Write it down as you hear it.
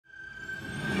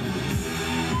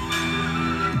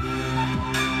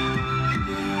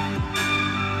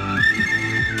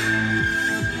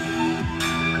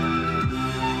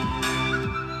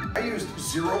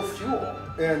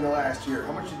in the last year?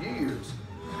 How much did you use?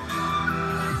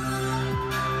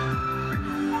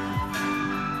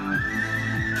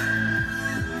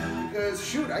 Because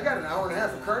shoot, I got an hour and a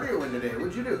half of cardio in today.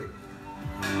 What'd you do?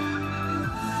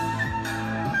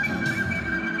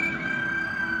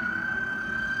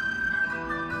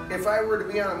 If I were to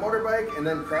be on a motorbike and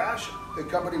then crash, the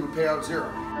company would pay out $0.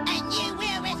 And you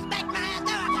will respect my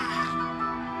authority.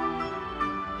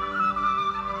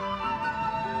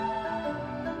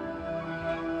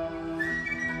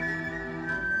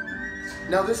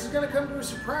 Now this is going to come to a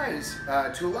surprise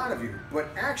to a lot of you, but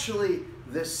actually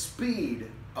the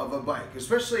speed of a bike,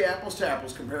 especially apples to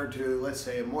apples compared to, let's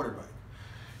say, a motorbike.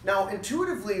 Now,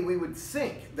 intuitively, we would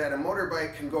think that a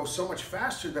motorbike can go so much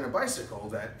faster than a bicycle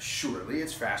that surely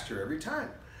it's faster every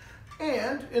time.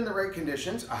 And in the right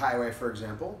conditions, a highway, for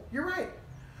example, you're right.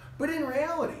 But in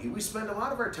reality, we spend a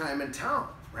lot of our time in town,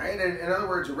 right? In other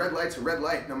words, a red light's a red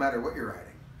light no matter what you're riding.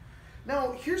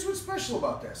 Now, here's what's special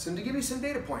about this, and to give you some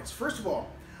data points. First of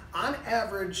all, on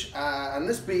average, on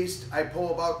this beast, I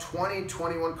pull about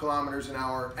 20-21 kilometers an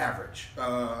hour average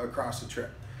across the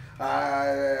trip.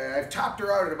 I've topped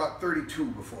her out at about 32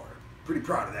 before. Pretty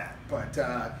proud of that.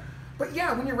 But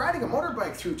yeah, when you're riding a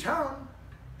motorbike through town,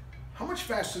 how much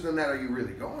faster than that are you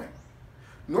really going?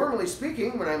 Normally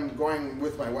speaking, when I'm going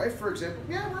with my wife, for example,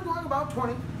 yeah, we're going about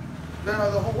 20 the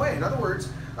whole way. In other words,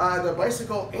 the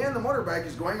bicycle and the motorbike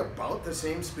is going about the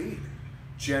same speed,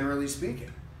 generally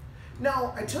speaking.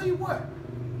 Now, I tell you what,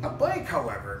 a bike,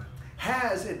 however,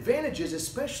 has advantages,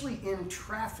 especially in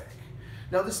traffic.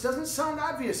 Now, this doesn't sound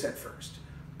obvious at first,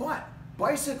 but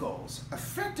bicycles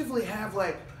effectively have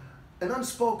like an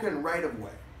unspoken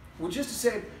right-of-way, which is to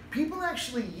say, people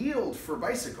actually yield for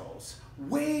bicycles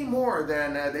way more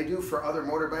than they do for other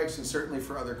motorbikes and certainly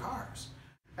for other cars.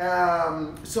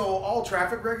 So all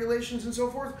traffic regulations and so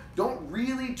forth don't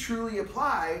really truly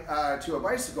apply to a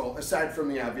bicycle aside from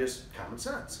the obvious common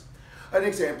sense. An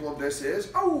example of this is,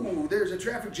 oh, there's a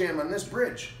traffic jam on this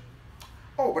bridge.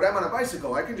 Oh, but I'm on a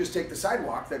bicycle. I can just take the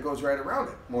sidewalk that goes right around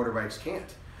it. Motorbikes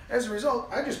can't. As a result,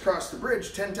 I just crossed the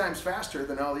bridge 10 times faster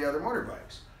than all the other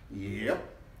motorbikes.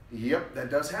 Yep, that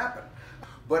does happen.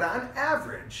 But on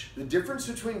average, the difference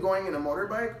between going in a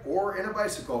motorbike or in a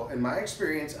bicycle, in my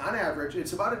experience, on average,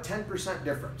 it's about a 10%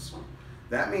 difference.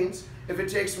 That means if it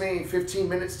takes me 15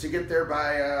 minutes to get there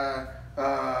by a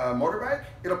motorbike,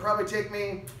 it'll probably take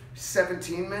me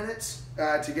 17 minutes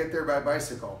to get there by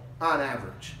bicycle, on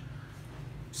average.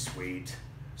 Sweet.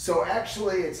 So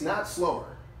actually, it's not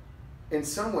slower. In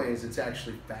some ways, it's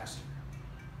actually faster.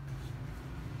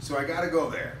 So I gotta go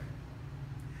there.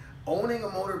 Owning a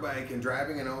motorbike and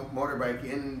driving a motorbike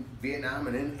in Vietnam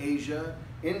and in Asia,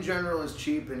 in general, is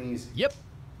cheap and easy. Yep.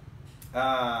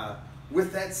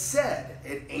 With that said,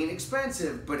 it ain't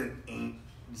expensive, but it ain't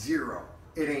zero.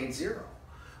 It ain't zero.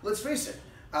 Let's face it.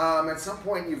 At some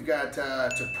point you've got to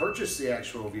purchase the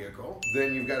actual vehicle,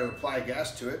 then you've got to apply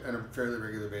gas to it on a fairly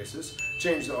regular basis,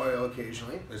 change the oil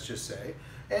occasionally, let's just say,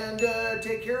 and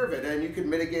take care of it. And you can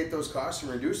mitigate those costs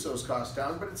and reduce those costs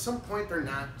down, but at some point they're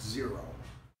not zero.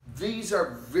 These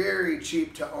are very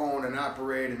cheap to own and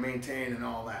operate and maintain and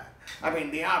all that. I mean,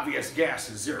 the obvious gas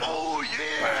is zero. Oh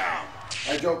yeah!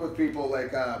 I joke with people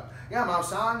like, yeah, màu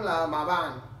xanh là màu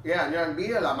vàng, yeah, nhang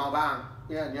bia là màu vàng,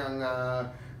 yeah, nhang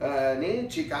ni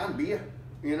chỉ có beer.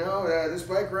 You know, this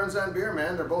bike runs on beer,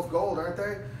 man. They're both gold, aren't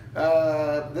they?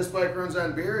 This bike runs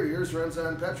on beer, yours runs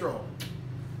on petrol.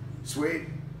 Sweet.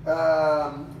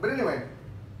 But anyway,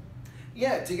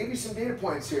 yeah, to give you some data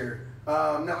points here.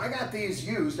 Now, I got these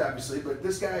used, obviously, but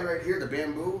this guy right here, the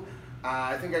Bamboo,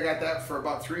 I think I got that for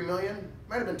about $3 million.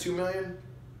 Might have been $2 million.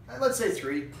 Let's say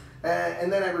 3.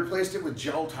 And then I replaced it with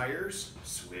gel tires.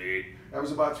 Sweet. That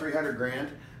was about 300 grand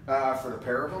for the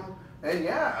pair of them. And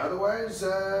yeah, otherwise,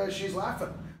 she's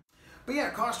laughing. But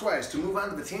yeah, cost-wise, to move on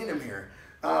to the Tandem here.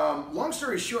 Long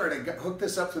story short, I hooked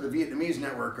this up to the Vietnamese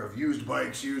network of used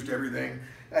bikes, used everything.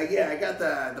 Yeah, I got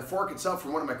the fork itself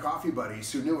from one of my coffee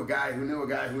buddies who knew a guy who knew a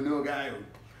guy who knew a guy who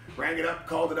rang it up,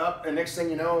 called it up, and next thing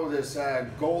you know, this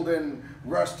golden,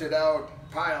 rusted out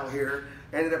pile here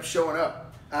ended up showing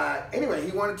up. Anyway,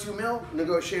 he wanted $2 million,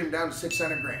 negotiated him down to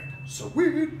 600 grand.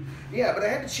 Sweet. Yeah, but I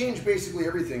had to change basically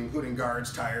everything, including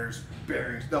guards, tires,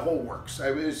 bearings, the whole works.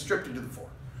 I was stripped it to the floor.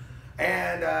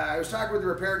 And I was talking with the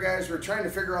repair guys. We were trying to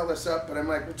figure all this up, but I'm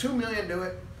like, well, $2 million, do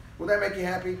it. Will that make you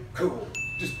happy? Cool.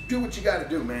 Just do what you got to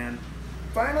do, man.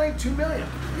 Finally, $2 million.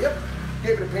 Yep.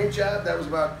 Gave it a paint job. That was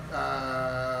about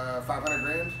 500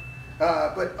 grand.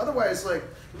 But otherwise, like,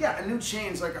 yeah, a new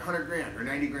chain's like 100 grand or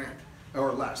 90 grand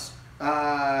or less.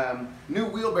 New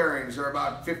wheel bearings are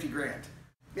about 50 grand.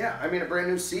 Yeah, I mean, a brand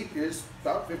new seat is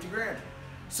about 50 grand.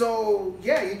 So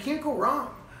yeah, you can't go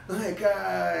wrong. Like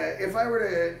if I were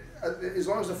to, as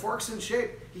long as the fork's in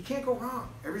shape, you can't go wrong.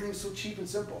 Everything's so cheap and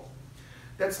simple.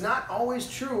 That's not always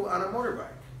true on a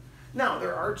motorbike. Now,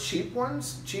 there are cheap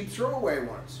ones, cheap throwaway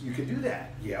ones. You can do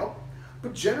that, yep.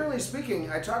 But generally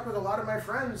speaking, I talk with a lot of my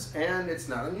friends, and it's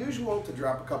not unusual to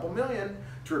drop a couple million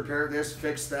to repair this,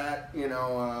 fix that,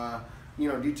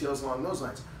 details along those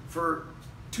lines. For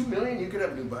 $2 million, you could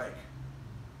have a new bike,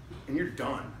 and you're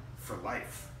done for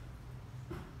life.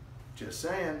 Just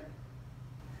saying.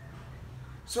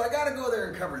 So I gotta go there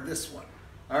and cover this one.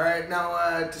 All right,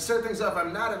 now to start things off,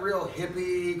 I'm not a real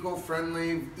hippie,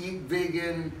 eco-friendly, eat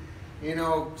vegan,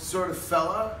 sort of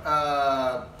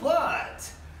fella,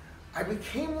 but I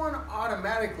became one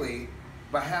automatically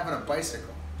by having a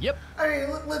bicycle. Yep. I mean,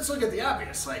 let's look at the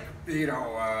obvious, like,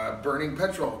 burning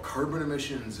petrol, carbon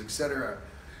emissions, etc.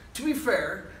 To be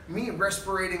fair, me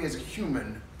respirating as a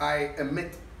human, I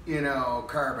emit,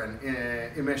 carbon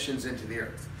emissions into the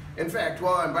earth. In fact,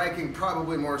 while I'm biking,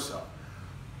 probably more so.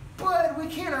 But we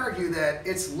can't argue that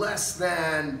it's less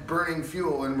than burning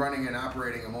fuel and running and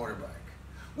operating a motorbike,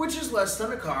 which is less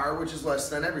than a car, which is less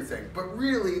than everything. But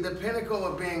really, the pinnacle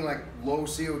of being like low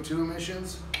CO2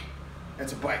 emissions,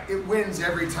 that's a bike. It wins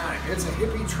every time. It's a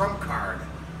hippie trump card.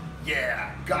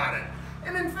 Yeah, got it.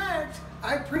 And in fact,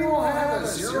 I pretty well have a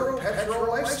zero petrol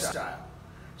lifestyle.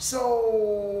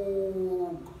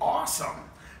 So awesome.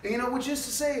 Which is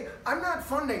to say, I'm not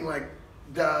funding like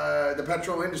the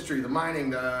petrol industry, the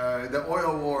mining, the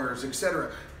oil wars,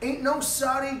 etc. Ain't no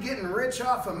Saudi getting rich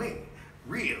off of me,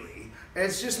 really.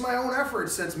 It's just my own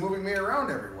efforts that's moving me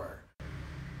around everywhere.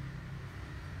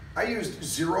 I used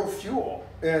zero fuel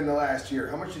in the last year.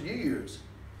 How much did you use?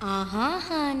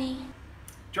 Honey.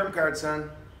 Trump card, son.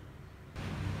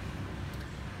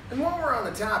 And while we're on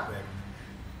the topic,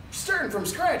 starting from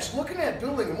scratch, looking at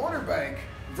building a motorbike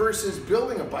versus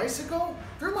building a bicycle,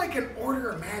 they're like an order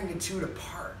of magnitude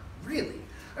apart, really.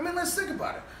 I mean, let's think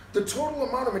about it. The total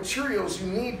amount of materials you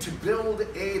need to build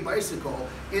a bicycle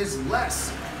is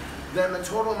less than the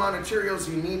total amount of materials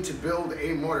you need to build a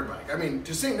motorbike. I mean,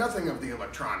 to say nothing of the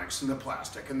electronics and the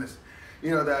plastic and this,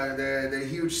 the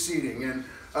huge seating and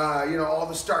all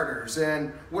the starters,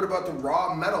 and what about the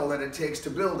raw metal that it takes to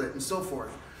build it and so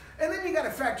forth. And then you got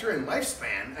to factor in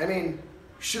lifespan. I mean,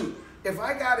 shoot. If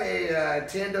I got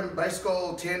a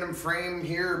bicycle tandem frame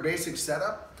here, basic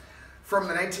setup from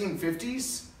the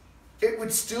 1950s, it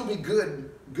would still be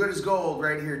good as gold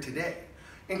right here today.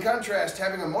 In contrast,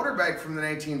 having a motorbike from the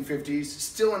 1950s,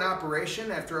 still in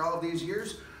operation after all of these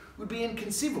years, would be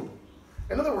inconceivable.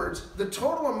 In other words, the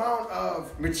total amount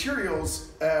of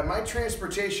materials my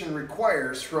transportation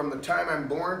requires from the time I'm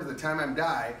born to the time I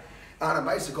die on a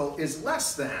bicycle is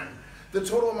less than the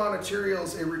total amount of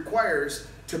materials it requires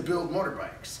to build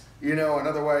motorbikes, and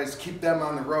otherwise keep them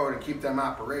on the road and keep them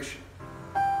operational.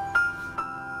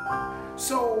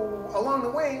 So along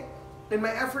the way, in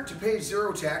my effort to pay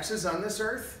zero taxes on this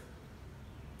earth,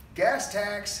 gas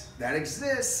tax, that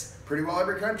exists. Pretty well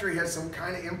every country has some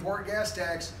kind of import gas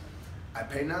tax. I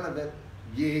pay none of it.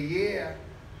 Yeah.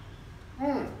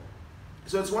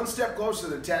 So it's one step closer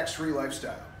to the tax-free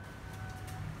lifestyle.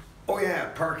 Oh yeah,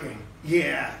 parking.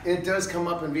 Yeah, it does come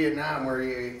up in Vietnam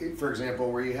where for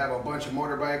example, where you have a bunch of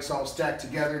motorbikes all stacked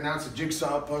together. Now it's a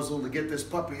jigsaw puzzle to get this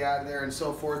puppy out of there and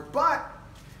so forth. But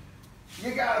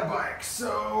you got a bike,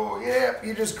 so yeah,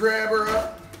 you just grab her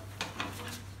up.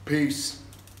 Peace.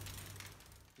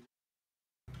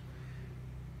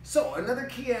 So another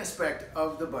key aspect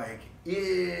of the bike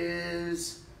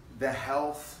is the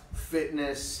health,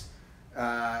 fitness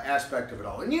aspect of it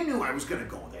all. And you knew I was going to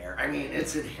go there. I mean,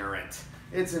 it's inherent.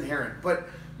 It's inherent. But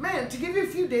man, to give you a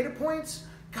few data points,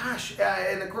 gosh,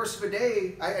 in the course of a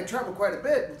day, I travel quite a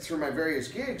bit through my various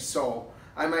gigs. So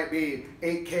I might be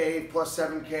 8K plus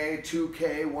 7K,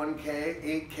 2K,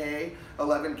 1K, 8K,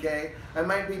 11K. I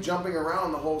might be jumping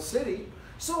around the whole city.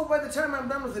 So by the time I'm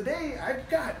done with the day, I've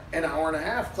got an hour and a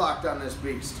half clocked on this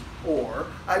beast. Or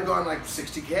I've gone like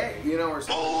 60K, or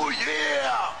something. Oh,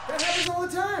 yeah! That happens all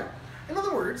the time. In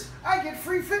other words, I get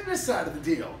free fitness out of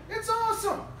the deal. It's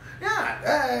awesome.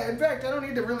 Yeah, in fact, I don't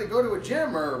need to really go to a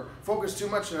gym or focus too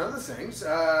much on other things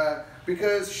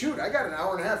because, shoot, I got an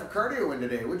hour and a half of cardio in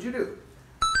today. What'd you do?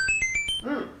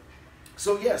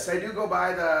 So yes, I do go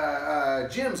by the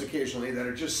gyms occasionally that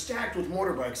are just stacked with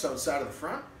motorbikes outside of the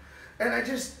front. And I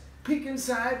just peek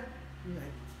inside.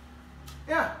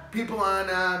 Yeah, people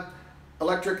on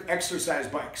electric exercise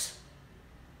bikes.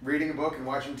 Reading a book and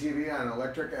watching TV on an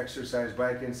electric exercise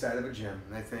bike inside of a gym.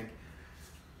 And I think,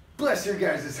 bless your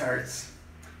guys' hearts.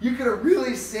 You could have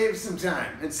really saved some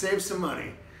time and saved some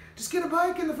money Just get a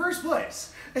bike in the first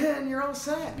place, and you're all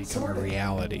set. Become a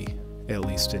reality, at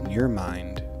least in your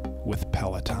mind, with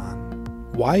Peloton.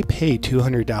 Why pay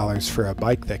 $200 for a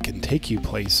bike that can take you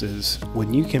places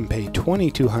when you can pay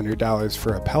 $2,200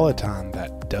 for a Peloton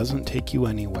that doesn't take you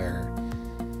anywhere?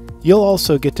 You'll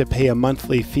also get to pay a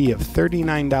monthly fee of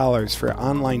 $39 for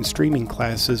online streaming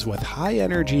classes with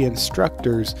high-energy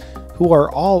instructors who are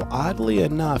all, oddly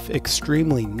enough,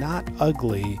 extremely not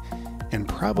ugly and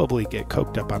probably get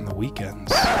coked up on the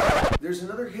weekends. There's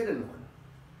another hidden one.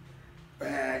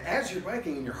 As you're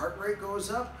biking and your heart rate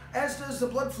goes up, as does the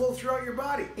blood flow throughout your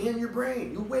body and your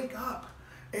brain. You wake up.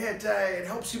 It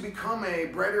helps you become a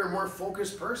brighter, more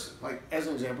focused person. Like, as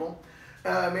an example,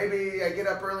 maybe I get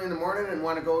up early in the morning and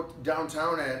want to go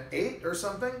downtown at 8 or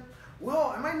something.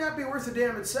 Well, I might not be worth a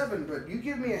damn at 7, but you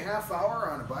give me a half hour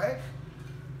on a bike.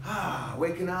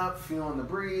 Waking up, feeling the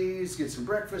breeze, get some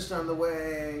breakfast on the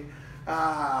way,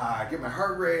 get my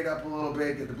heart rate up a little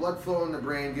bit, get the blood flow in the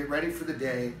brain, get ready for the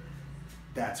day.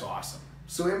 That's awesome.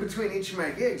 So in between each of my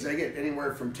gigs, I get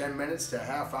anywhere from 10 minutes to a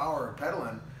half hour of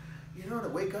pedaling, you know, to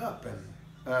wake up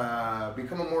and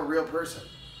become a more real person.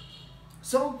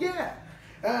 So yeah,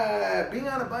 being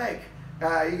on a bike,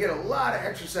 you get a lot of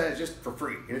exercise just for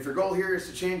free. And if your goal here is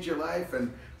to change your life,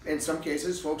 and in some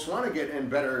cases, folks want to get in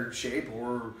better shape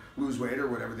or lose weight or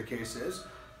whatever the case is,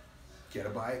 get a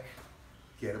bike.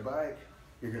 Get a bike.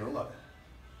 You're going to love it.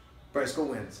 Bicycle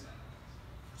wins.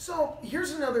 So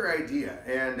here's another idea,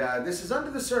 and this is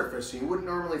under the surface, so you wouldn't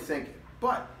normally think it,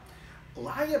 but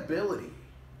liability.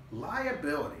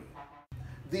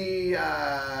 The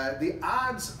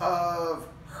odds of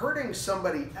hurting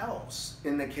somebody else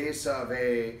in the case of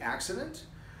an accident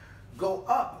go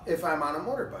up if I'm on a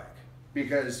motorbike.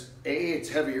 Because A, it's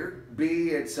heavier, B,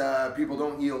 it's people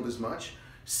don't yield as much,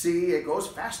 C, it goes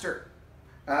faster,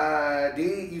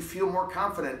 D, you feel more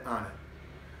confident on it.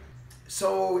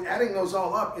 So adding those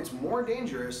all up, it's more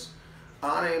dangerous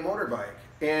on a motorbike,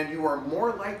 and you are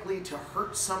more likely to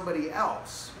hurt somebody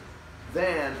else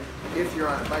than if you're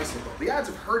on a bicycle. The odds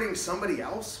of hurting somebody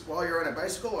else while you're on a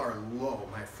bicycle are low,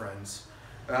 my friends.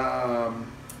 I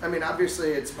mean,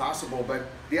 obviously it's possible, but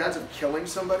the odds of killing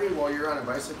somebody while you're on a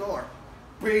bicycle are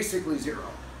basically zero.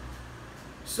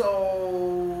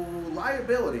 So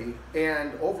liability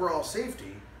and overall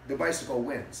safety, the bicycle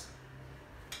wins.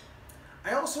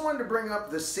 I also wanted to bring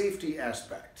up the safety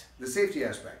aspect.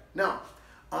 Now,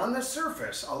 on the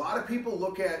surface, a lot of people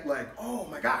look at like, oh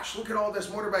my gosh, look at all this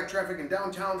motorbike traffic in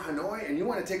downtown Hanoi, and you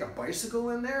want to take a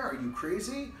bicycle in there? Are you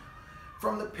crazy?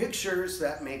 From the pictures,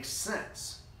 that makes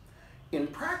sense. In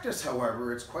practice,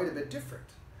 however, it's quite a bit different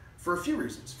for a few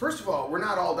reasons. First of all, we're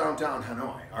not all downtown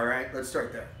Hanoi, all right? Let's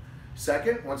start there.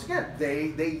 Second, once again,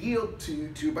 they yield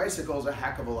to bicycles a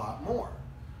heck of a lot more.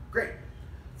 Great.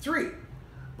 3,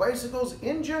 bicycles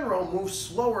in general move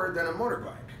slower than a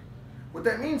motorbike. What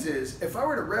that means is, if I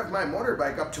were to rev my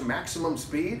motorbike up to maximum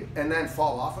speed and then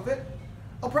fall off of it,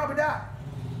 I'll probably die.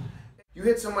 You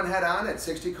hit someone head on at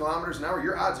 60 kilometers an hour,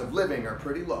 your odds of living are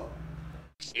pretty low.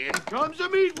 Here comes a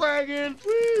meat wagon.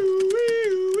 Woo,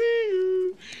 woo,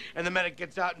 woo. And the medic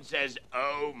gets out and says,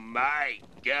 oh my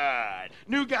God.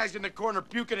 New guy's in the corner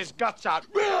puking his guts out.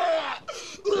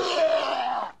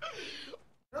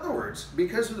 In other words,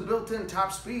 because of the built-in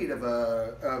top speed of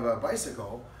a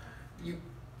bicycle,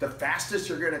 the fastest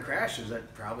you're going to crash is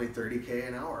at probably 30K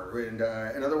an hour. And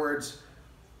in other words,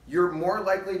 you're more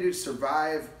likely to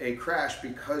survive a crash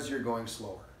because you're going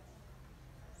slower.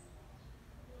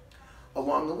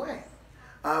 Along the way,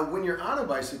 when you're on a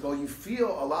bicycle, you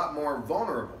feel a lot more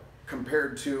vulnerable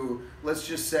compared to, let's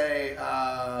just say,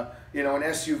 you know, an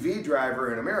SUV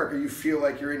driver in America. You feel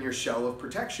like you're in your shell of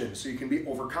protection, so you can be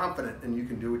overconfident and you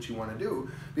can do what you want to do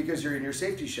because you're in your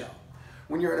safety shell.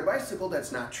 When you're on a bicycle,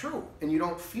 that's not true, and you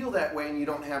don't feel that way and you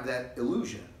don't have that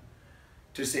illusion.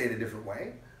 To say it a different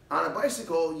way, on a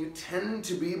bicycle, you tend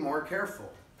to be more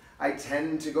careful. I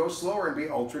tend to go slower and be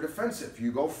ultra defensive.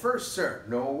 You go first, sir,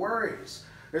 no worries.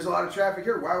 There's a lot of traffic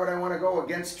here. Why would I want to go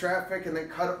against traffic and then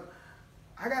cut up?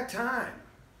 I got time.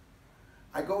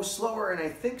 I go slower and I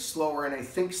think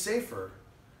safer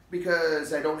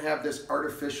because I don't have this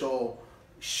artificial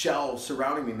shell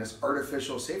surrounding me, this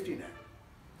artificial safety net.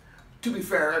 To be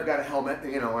fair, I've got a helmet,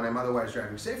 you know, and I'm otherwise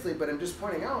driving safely, but I'm just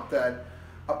pointing out that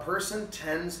a person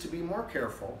tends to be more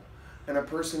careful and a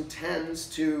person tends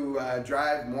to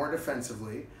drive more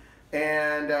defensively,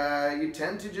 and you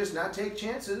tend to just not take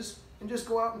chances and just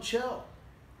go out and chill.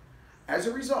 As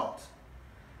a result,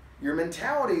 your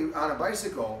mentality on a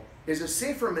bicycle is a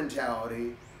safer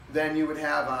mentality than you would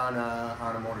have on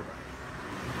a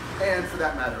motorbike. And for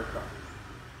that matter, a car.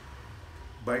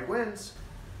 Bike wins.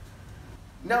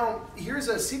 Now, here's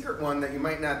a secret one that you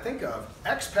might not think of.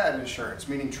 Expat insurance,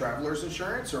 meaning traveler's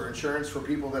insurance or insurance for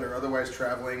people that are otherwise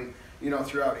traveling,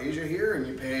 throughout Asia here, and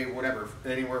you pay whatever,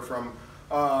 anywhere from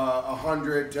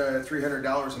 $100 to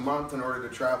 $300 a month in order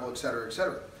to travel, et cetera, et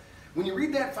cetera. When you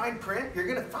read that fine print, you're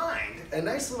gonna find a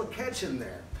nice little catch in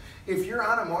there. If you're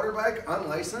on a motorbike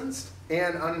unlicensed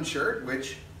and uninsured,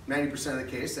 which 90% of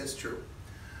the case, that's true,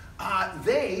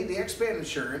 the Expat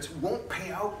insurance won't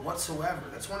pay out whatsoever.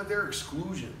 That's one of their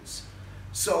exclusions.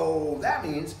 So that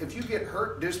means if you get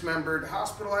hurt, dismembered,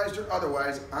 hospitalized, or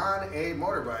otherwise on a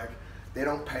motorbike, they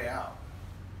don't pay out.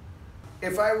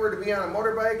 If I were to be on a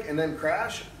motorbike and then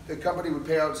crash, the company would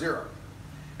pay out $0.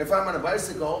 If I'm on a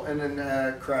bicycle and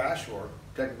then crash, or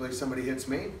technically somebody hits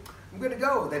me, I'm good to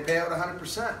go. They pay out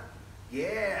 100%.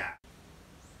 Yeah.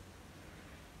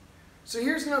 So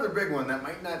here's another big one that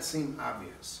might not seem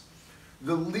obvious.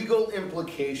 The legal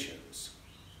implications.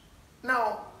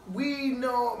 Now, we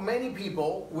know many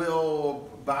people will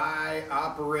buy,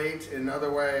 operate, and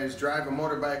otherwise drive a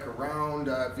motorbike around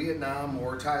Vietnam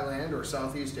or Thailand or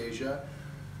Southeast Asia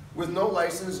with no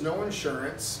license, no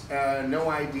insurance, no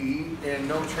ID, and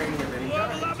no training of any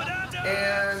kind,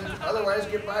 and otherwise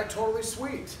get by totally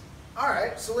sweet. All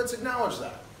right, so let's acknowledge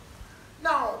that.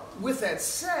 Now, with that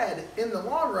said, in the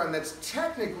long run, that's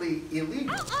technically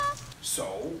illegal. So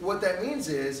what that means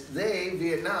is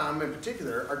Vietnam in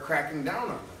particular, are cracking down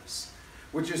on this,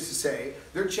 which is to say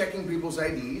they're checking people's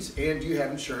IDs and do you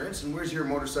have insurance and where's your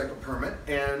motorcycle permit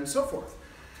and so forth.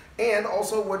 And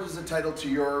also what is the title to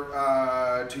your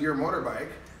motorbike,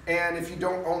 and if you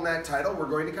don't own that title, we're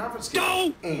going to confiscate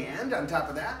it. And on top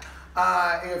of that,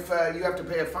 if you have to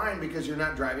pay a fine because you're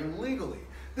not driving legally.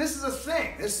 This is a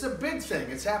thing. This is a big thing.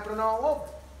 It's happening all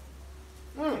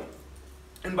over.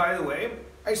 And by the way,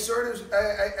 I sort of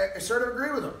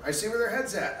agree with them. I see where their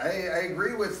head's at. I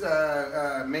agree with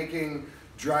making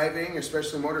driving,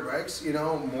 especially motorbikes,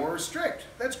 more strict.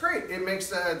 That's great. It makes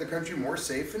the country more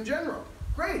safe in general.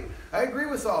 Great. I agree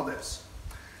with all this.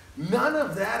 None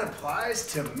of that applies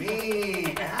to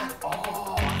me at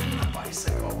all. I'm on a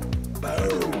bicycle.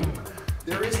 Boom.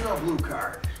 There is no blue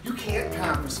card. You can't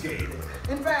confiscate it.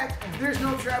 In fact, there's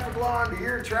no traffic law under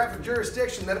your traffic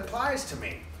jurisdiction that applies to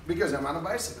me because I'm on a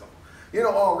bicycle.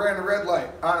 Ran a red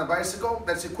light on a bicycle,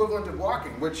 that's equivalent to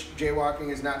walking, which jaywalking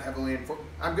is not heavily enforced.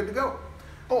 I'm good to go.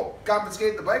 Oh,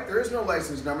 confiscate the bike, there is no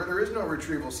license number, there is no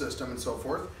retrieval system and so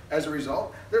forth. As a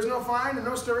result, there's no fine and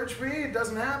no storage fee, it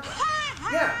doesn't happen.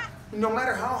 Yeah, no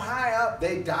matter how high up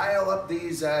they dial up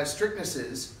these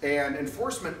strictnesses and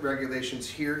enforcement regulations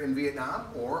here in Vietnam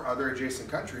or other adjacent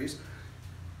countries,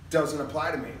 doesn't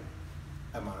apply to me.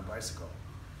 I'm on a bicycle.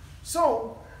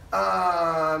 So,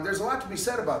 there's a lot to be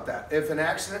said about that. If an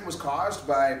accident was caused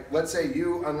by, let's say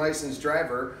you, unlicensed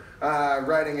driver,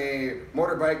 riding a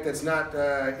motorbike that's not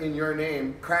in your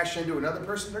name, crash into another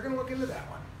person, they're going to look into that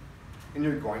one. And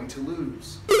you're going to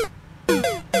lose.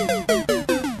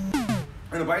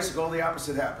 On a bicycle, the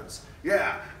opposite happens.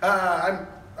 Yeah, I'm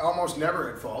almost never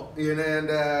at fault. Any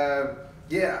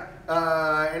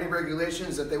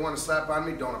regulations that they want to slap on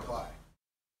me don't apply.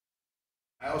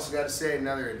 I also got to say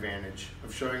another advantage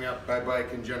of showing up by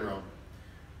bike in general.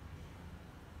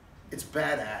 It's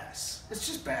badass. It's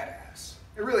just badass.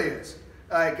 It really is.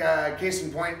 Like, case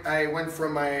in point, I went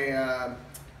from my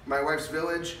wife's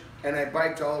village and I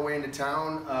biked all the way into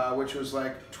town, which was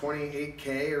like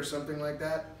 28K or something like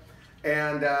that.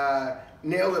 And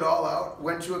nailed it all out,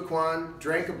 went to a Quan,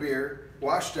 drank a beer,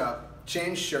 washed up,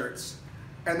 changed shirts,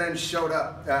 and then showed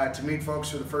up to meet folks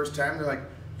for the first time. They're like,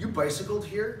 "You bicycled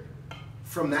here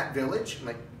from that village?" I'm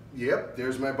like, "Yep,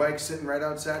 there's my bike sitting right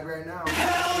outside right now."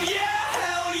 Hell yeah,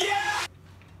 hell yeah!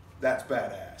 That's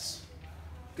badass.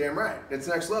 Damn right, it's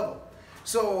next level.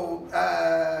 So,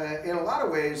 in a lot of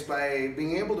ways, by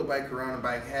being able to bike around and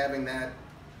by having that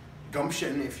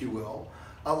gumption, if you will,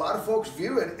 a lot of folks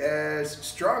view it as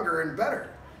stronger and better.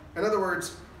 In other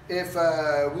words, if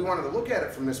we wanted to look at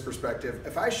it from this perspective,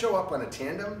 if I show up on a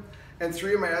tandem and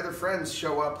 3 of my other friends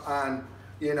show up on,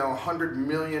 100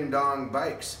 million dong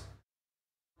bikes,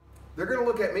 they're gonna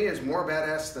look at me as more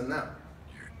badass than them.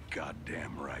 You're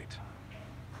goddamn right.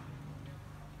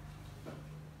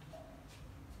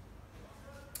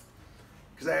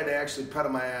 Because I had to actually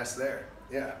pedal my ass there,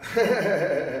 yeah.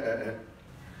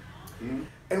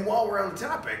 And while we're on the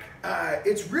topic,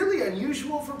 it's really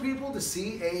unusual for people to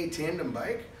see a tandem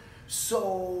bike.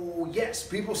 So yes,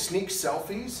 people sneak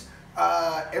selfies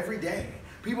every day.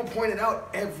 People point it out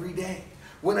every day.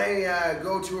 When I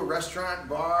go to a restaurant,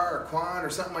 bar, or Quan, or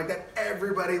something like that,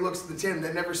 everybody looks at the tandem.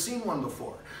 They've never seen one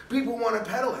before. People want to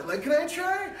pedal it. Like, "Can I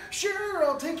try? Sure,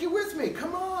 I'll take you with me.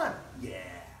 Come on." Yeah.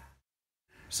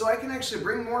 So I can actually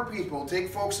bring more people, take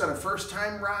folks on a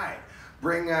first-time ride,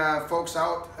 bring folks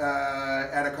out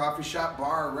at a coffee shop,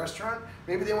 bar, or restaurant.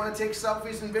 Maybe they want to take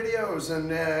selfies and videos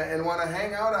and want to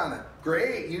hang out on it.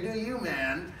 Great, you do you,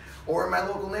 man. Or in my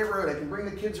local neighborhood, I can bring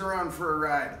the kids around for a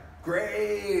ride.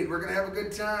 Great, we're gonna have a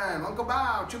good time. Uncle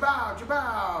Bow, Chabow,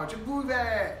 Chabow,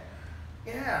 Chabouve.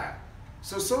 Yeah.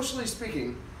 So socially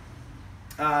speaking,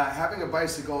 having a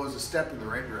bicycle is a step in the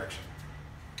right direction.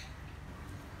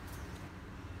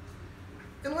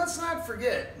 And let's not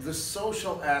forget the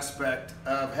social aspect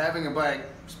of having a bike,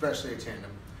 especially a tandem,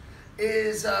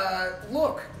 is,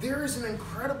 look, there is an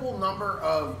incredible number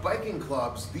of biking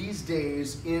clubs these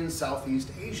days in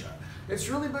Southeast Asia. It's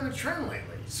really been a trend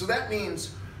lately. So that means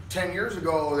 10 years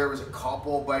ago, there was a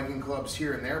couple biking clubs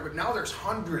here and there, but now there's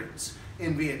hundreds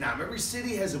in Vietnam. Every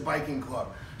city has a biking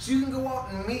club. So you can go out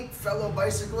and meet fellow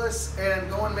bicyclists and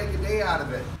go and make a day out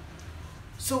of it.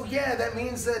 So yeah, that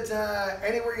means that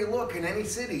anywhere you look in any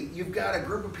city, you've got a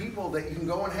group of people that you can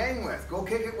go and hang with, go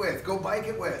kick it with, go bike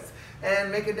it with,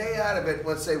 and make a day out of it,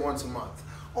 let's say once a month.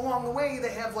 Along the way, they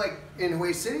have, like in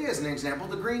Hue City as an example,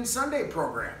 the Green Sunday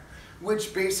program,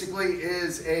 which basically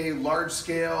is a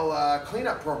large-scale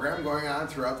cleanup program going on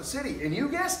throughout the city. And you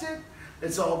guessed it,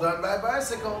 it's all done by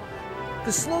bicycle.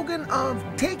 The slogan of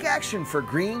 "Take action for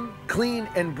green, clean,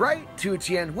 and bright" to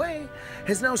Tien Hue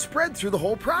has now spread through the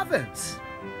whole province.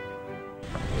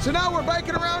 So now we're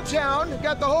biking around town,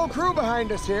 got the whole crew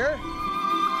behind us here.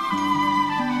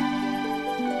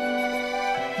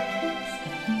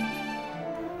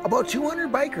 About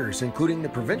 200 bikers, including the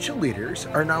provincial leaders,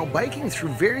 are now biking through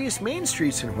various main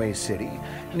streets in Hue City,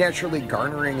 naturally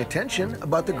garnering attention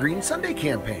about the Green Sunday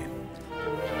campaign.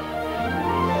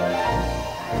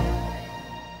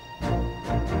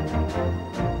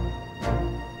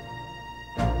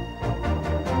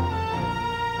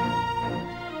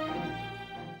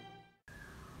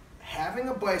 Having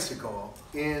a bicycle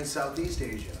in Southeast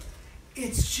Asia,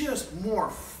 it's just more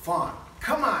fun.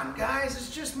 Come on, guys,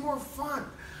 it's just more fun.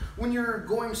 When you're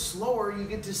going slower, you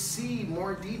get to see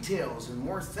more details and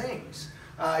more things.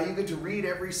 You get to read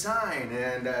every sign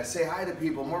and say hi to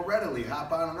people more readily,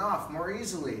 hop on and off more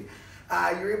easily.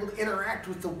 You're able to interact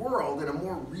with the world in a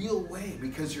more real way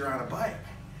because you're on a bike.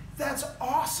 That's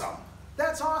awesome.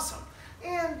 That's awesome.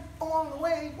 And along the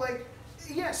way, like,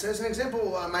 yes, as an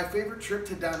example, my favorite trip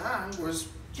to Da Nang was,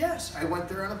 yes, I went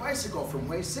there on a bicycle from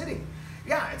Hue City.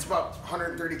 Yeah, it's about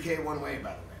 130K one way,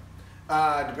 by the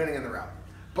way, depending on the route.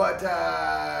 But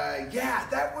yeah,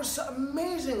 that was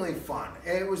amazingly fun.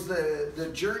 It was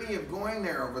the journey of going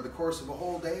there over the course of a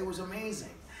whole day was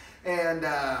amazing. And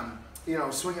you know,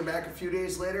 swinging back a few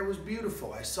days later was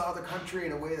beautiful. I saw the country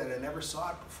in a way that I never saw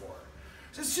it before.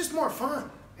 So it's just more fun.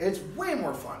 It's way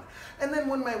more fun. And then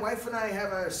when my wife and I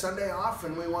have a Sunday off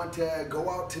and we want to go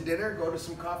out to dinner, go to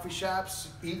some coffee shops,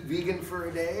 eat vegan for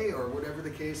a day or whatever the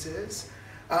case is,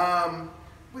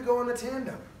 we go in a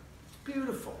tandem. It's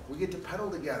beautiful. We get to pedal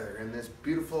together in this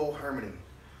beautiful harmony.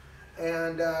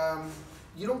 And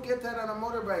you don't get that on a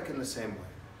motorbike in the same way.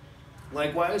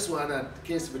 Likewise, well, in a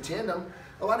case of a tandem,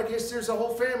 a lot of cases there's a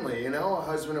whole family, you know, a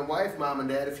husband and wife, mom and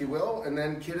dad, if you will, and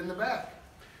then kid in the back.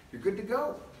 You're good to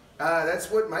go. That's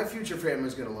what my future family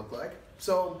is going to look like.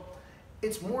 So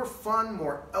it's more fun,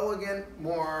 more elegant,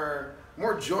 more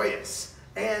joyous.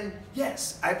 And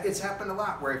yes, it's happened a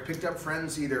lot where I've picked up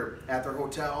friends either at their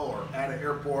hotel or at an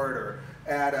airport or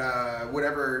at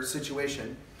whatever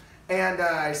situation. And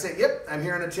I say, yep, I'm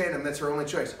here in a tandem. That's our only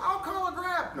choice. I'll call a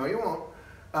Grab. No, you won't.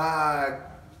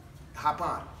 Hop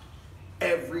on.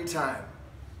 Every time.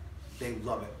 They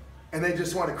love it. And they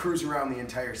just want to cruise around the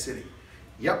entire city.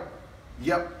 Yep.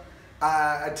 Yep.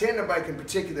 A tandem bike in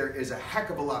particular is a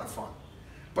heck of a lot of fun.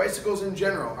 Bicycles in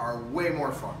general are way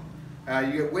more fun.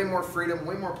 You get way more freedom,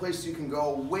 way more places you can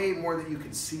go, way more that you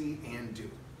can see and do.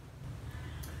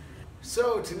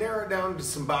 So to narrow it down to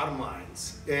some bottom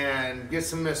lines and get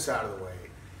some myths out of the way.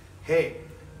 Hey,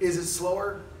 is it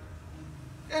slower?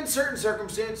 In certain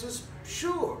circumstances,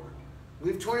 sure.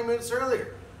 Leave 20 minutes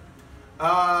earlier.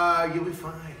 You'll be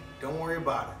fine. Don't worry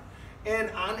about it.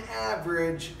 And on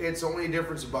average, it's only a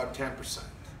difference of about 10%.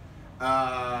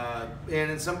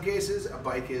 And in some cases, a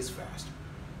bike is faster.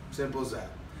 Simple as that.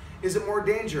 Is it more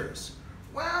dangerous?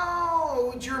 Well,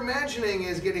 what you're imagining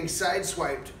is getting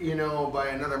sideswiped, you know, by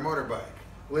another motorbike,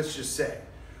 let's just say.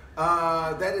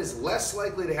 That is less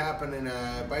likely to happen in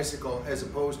a bicycle as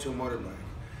opposed to a motorbike.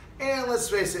 And let's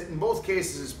face it, in both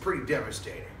cases, it's pretty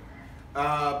devastating.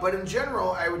 But in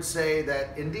general, I would say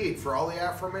that indeed, for all the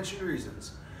aforementioned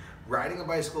reasons, riding a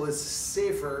bicycle is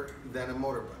safer than a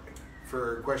motorbike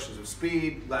for questions of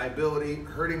speed, liability,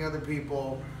 hurting other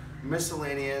people,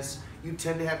 miscellaneous, you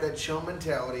tend to have that chill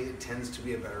mentality. It tends to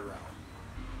be a better route.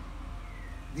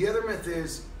 The other myth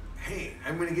is, hey,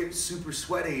 I'm going to get super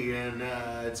sweaty and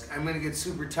I'm going to get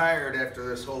super tired after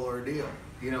this whole ordeal,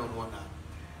 and whatnot.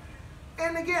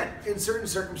 And again, in certain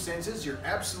circumstances, you're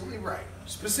absolutely right.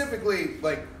 Specifically,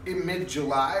 like in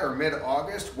mid-July or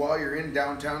mid-August while you're in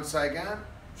downtown Saigon,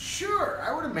 sure,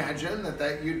 I would imagine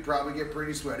that you'd probably get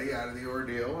pretty sweaty out of the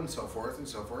ordeal and so forth and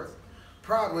so forth.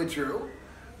 Probably true.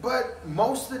 But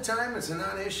most of the time, it's a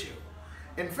non-issue.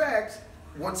 In fact,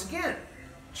 once again,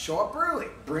 show up early.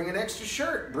 Bring an extra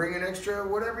shirt. Bring an extra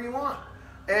whatever you want.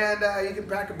 And you can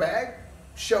pack a bag,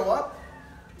 show up,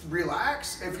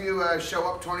 relax. If you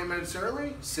show up 20 minutes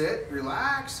early, sit,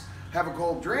 relax, have a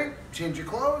cold drink, change your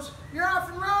clothes, you're off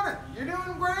and running. You're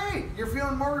doing great. You're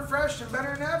feeling more refreshed and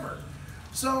better than ever.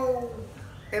 So,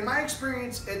 in my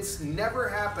experience, it's never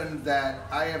happened that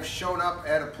I have shown up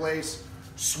at a place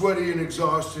sweaty and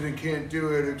exhausted and can't do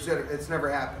it, etc. It's never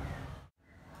happened.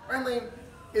 Finally,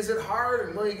 is it hard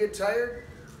and will you get tired?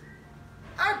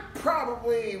 I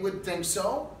probably would think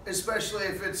so, especially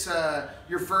if it's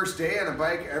your first day on a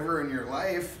bike ever in your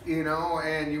life,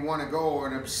 and you want to go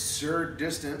an absurd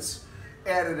distance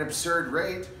at an absurd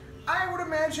rate. I would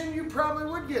imagine you probably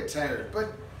would get tired,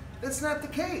 but that's not the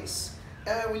case.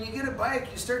 When you get a bike,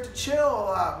 you start to chill a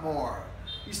lot more.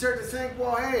 You start to think,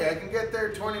 well, hey, I can get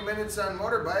there 20 minutes on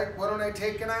motorbike. Why don't I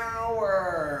take an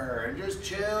hour and just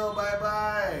chill by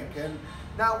bike and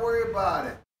not worry about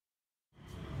it?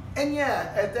 And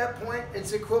yeah, at that point,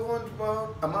 it's equivalent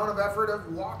amount of effort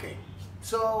of walking.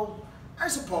 So I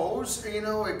suppose,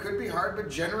 it could be hard, but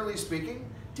generally speaking,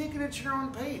 take it at your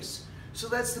own pace. So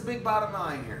that's the big bottom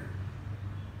line here.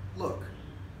 Look,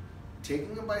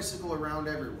 taking a bicycle around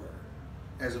everywhere,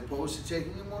 as opposed to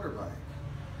taking a motorbike,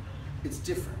 it's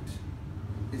different.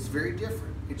 It's very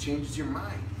different. It changes your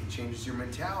mind. It changes your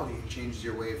mentality. It changes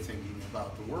your way of thinking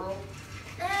about the world.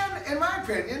 And in my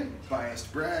opinion,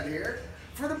 biased Brad here,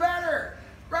 for the better,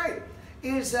 right?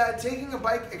 Is taking a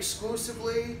bike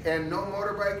exclusively and no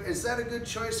motorbike, is that a good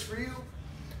choice for you?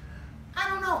 I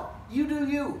don't know. You do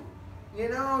you.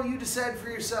 You decide for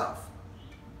yourself.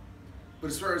 But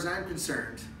as far as I'm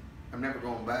concerned, I'm never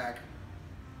going back.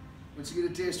 Once you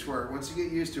get a taste for it, once you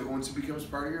get used to it, once it becomes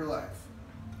part of your life,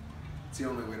 it's the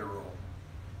only way to roll.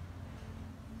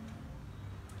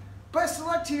 Best of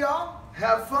luck to y'all.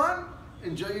 Have fun.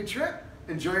 Enjoy your trip.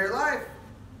 Enjoy your life.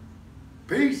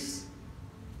 Peace.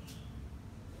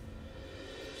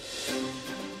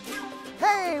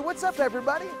 Hey, what's up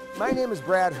everybody? My name is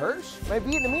Brad Hirsch. My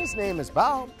Vietnamese name is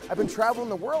Bao. I've been traveling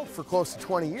the world for close to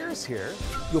 20 years here.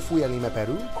 Yo fui a Lima,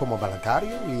 Perú como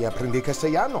voluntario y aprendí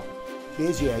castellano.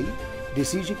 Desde ahí,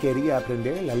 decidí que quería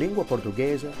aprender la lengua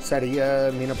portuguesa.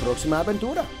 Sería mi próxima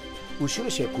aventura. 我学了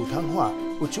些普通话，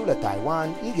我住了台湾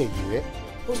1个月，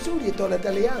我studiato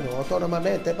l'italiano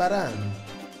autonomamente per anni.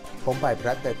 ผมไปป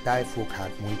ระเทศไทยฝึกหั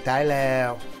ดมวยไทยแล้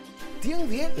วเที่ยง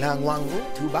เวียนหลังวางรู้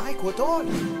ถือใบขอโทษ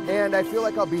And I feel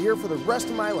like I'll be here for the rest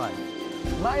of my life.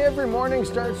 My every morning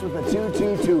starts with a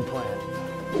 2-2-2 plan.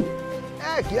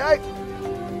 Heck, yeah.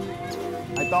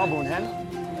 I thought buon hen.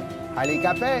 Highly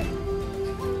café.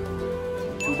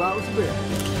 2 bottles of beer.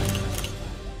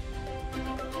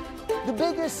 The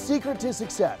biggest secret to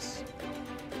success.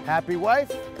 Happy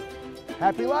wife,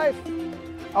 happy life.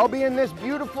 I'll be in this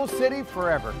beautiful city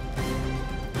forever.